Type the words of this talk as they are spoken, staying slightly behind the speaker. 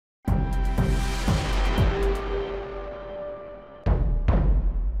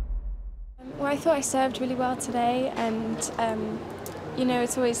I thought I served really well today, and you know,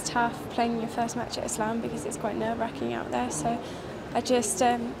 it's always tough playing your first match at Islam because it's quite nerve-wracking out there. So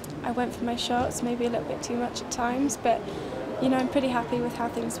I went for my shots, maybe a little bit too much at times, but you know, I'm pretty happy with how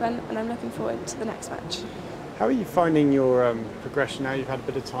things went, and I'm looking forward to the next match. How are you finding your progression now? You've had a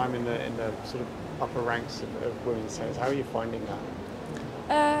bit of time in the sort of upper ranks of women's tennis. How are you finding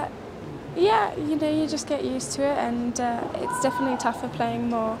that? Yeah, you know, you just get used to it, and it's definitely tougher playing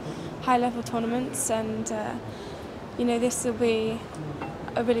more high-level tournaments, and you know, this will be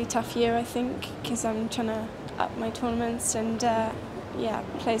a really tough year, I think, because I'm trying to up my tournaments and yeah,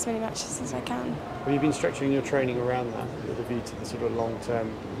 play as many matches as I can. Have you been structuring your training around that with a view to the sort of long term,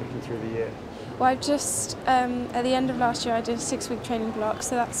 looking through the year? Well, I've just, at the end of last year, I did a 6-week training block,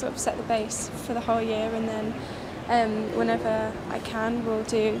 so that sort of set the base for the whole year, and then whenever I can, we'll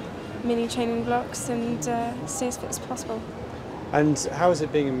do mini training blocks and stay as fit as possible. And how is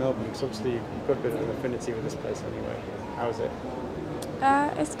it being in Melbourne? Because obviously you've got a bit of an affinity with this place anyway. How is it?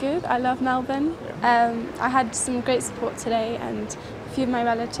 It's good. I love Melbourne. Yeah. I had some great support today, and a few of my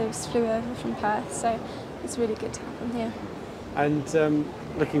relatives flew over from Perth, so it's really good to have them here. And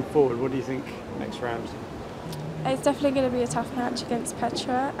looking forward, what do you think next round? It's definitely going to be a tough match against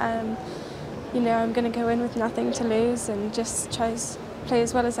Petra. You know, I'm going to go in with nothing to lose and just try to play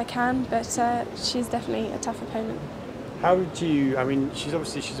as well as I can, but she's definitely a tough opponent. How do you, I mean, she's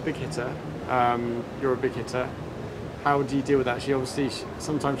a big hitter, you're a big hitter. How do you deal with that?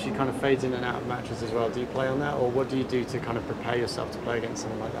 Sometimes she kind of fades in and out of matches as well. Do you play on that, or what do you do to kind of prepare yourself to play against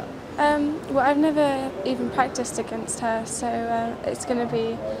someone like that? Well, I've never even practiced against her, so it's going to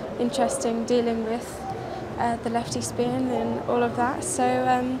be interesting dealing with the lefty spin and all of that. So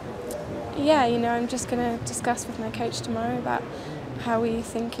yeah, you know, I'm just going to discuss with my coach tomorrow about how we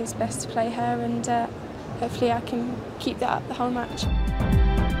think is best to play her, and hopefully I can keep that up the whole match.